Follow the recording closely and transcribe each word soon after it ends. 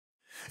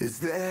Is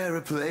there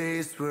a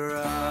place where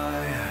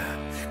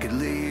I could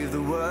leave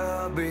the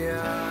world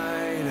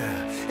behind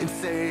and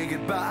say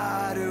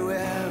goodbye to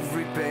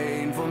every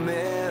painful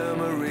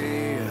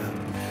memory,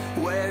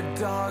 where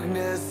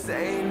darkness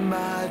ain't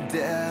my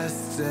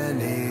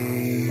destiny?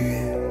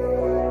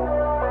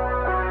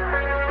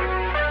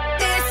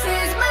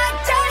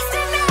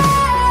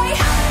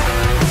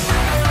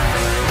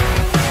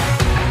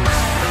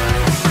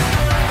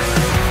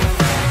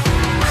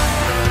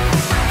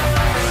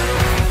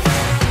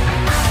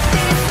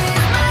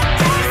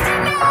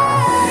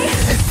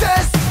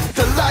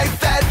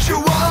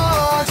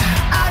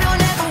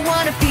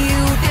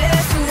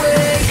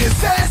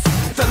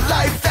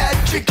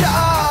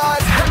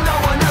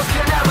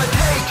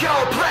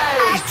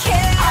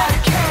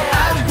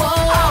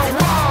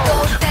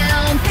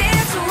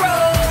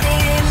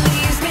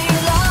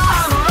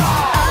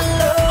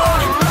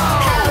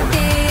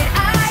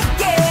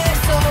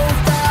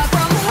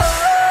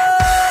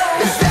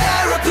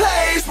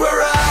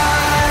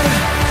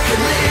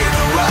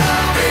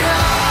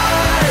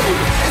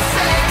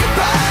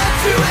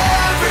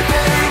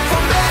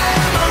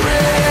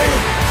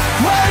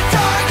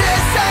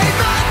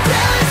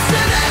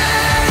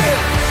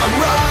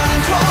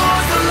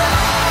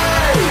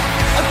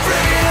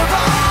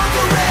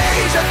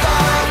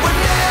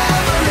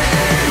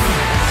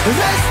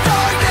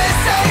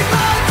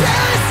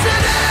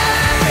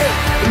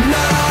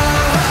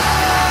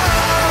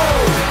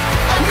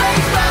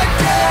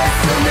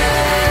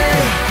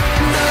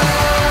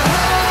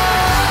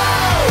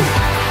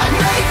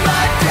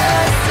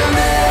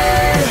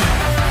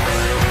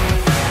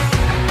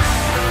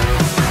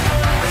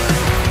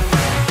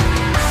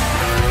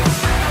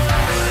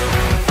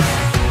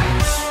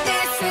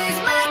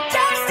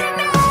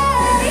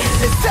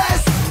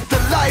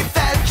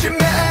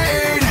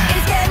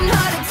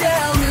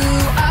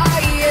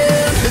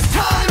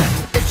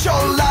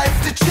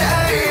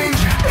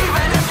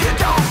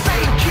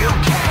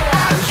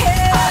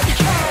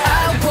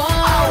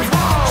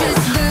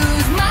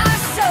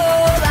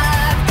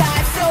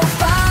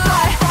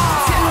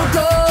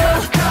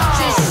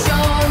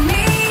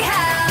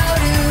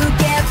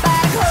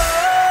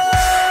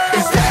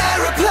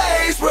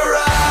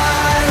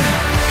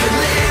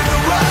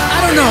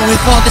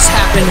 If all this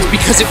happened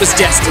because it was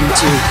destined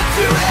to.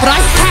 But I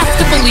have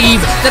to believe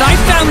that I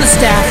found the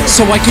staff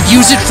so I could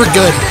use it for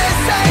good.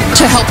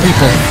 To help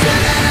people.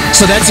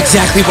 So that's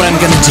exactly what I'm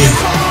gonna do.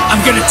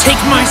 I'm gonna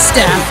take my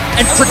staff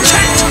and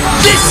protect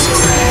this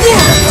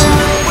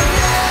world!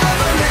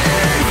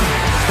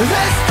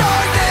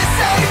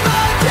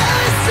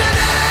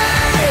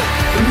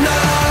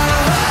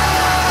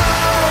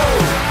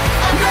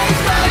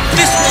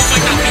 This world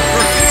might not be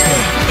perfect,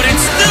 but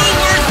it's still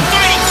worth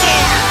fighting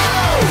for!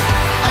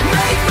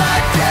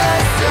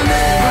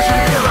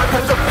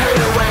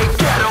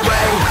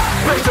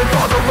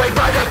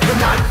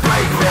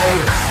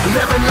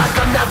 Living like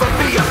I'll never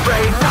be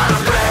afraid, not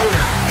afraid.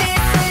 This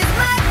is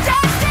my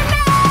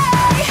destiny.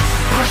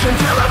 Push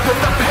until I put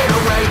the pain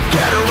away,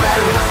 get away.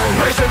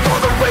 Racing for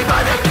the way,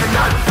 but it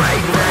cannot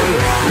break me.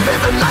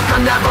 Living like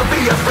I'll never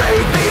be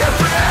afraid, be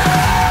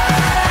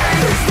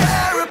afraid. Is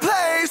there a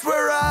place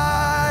where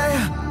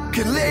I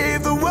can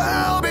leave the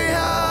world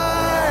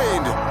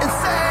behind and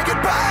say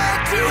goodbye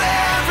to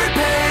every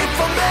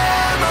painful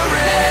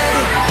memory,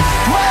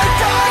 where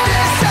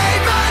darkness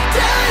ain't my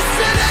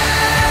destiny?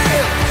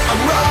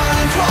 I'm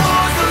running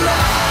towards the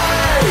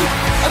light.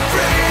 I'm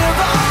free of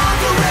all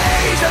the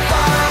rage I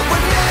thought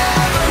would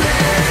never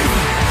leave.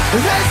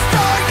 This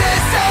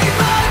darkness ain't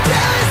my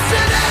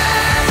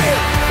destiny.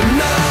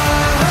 No,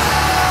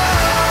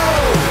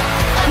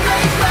 I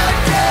made my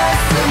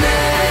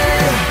destiny.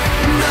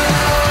 No,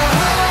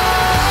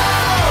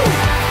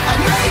 I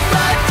made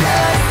my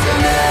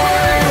destiny.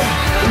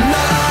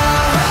 No,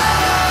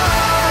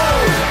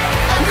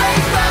 I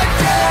made my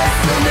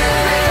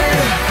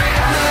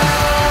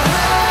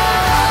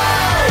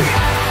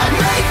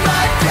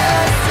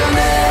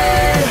destiny.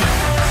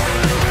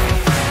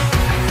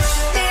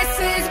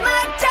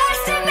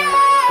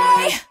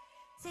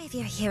 Save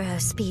your hero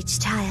speech,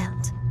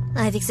 child.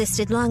 I've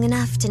existed long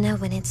enough to know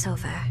when it's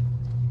over.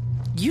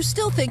 You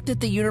still think that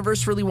the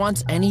universe really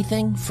wants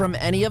anything from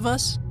any of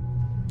us?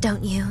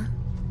 Don't you?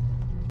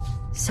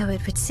 So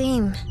it would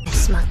seem,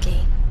 Miss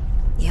Monkey.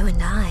 You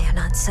and I are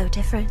not so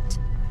different.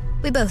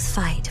 We both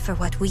fight for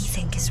what we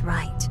think is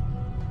right.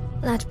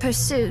 That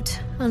pursuit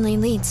only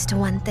leads to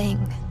one thing.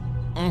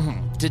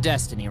 To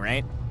destiny,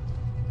 right?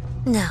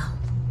 No.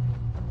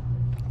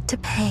 To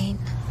pain.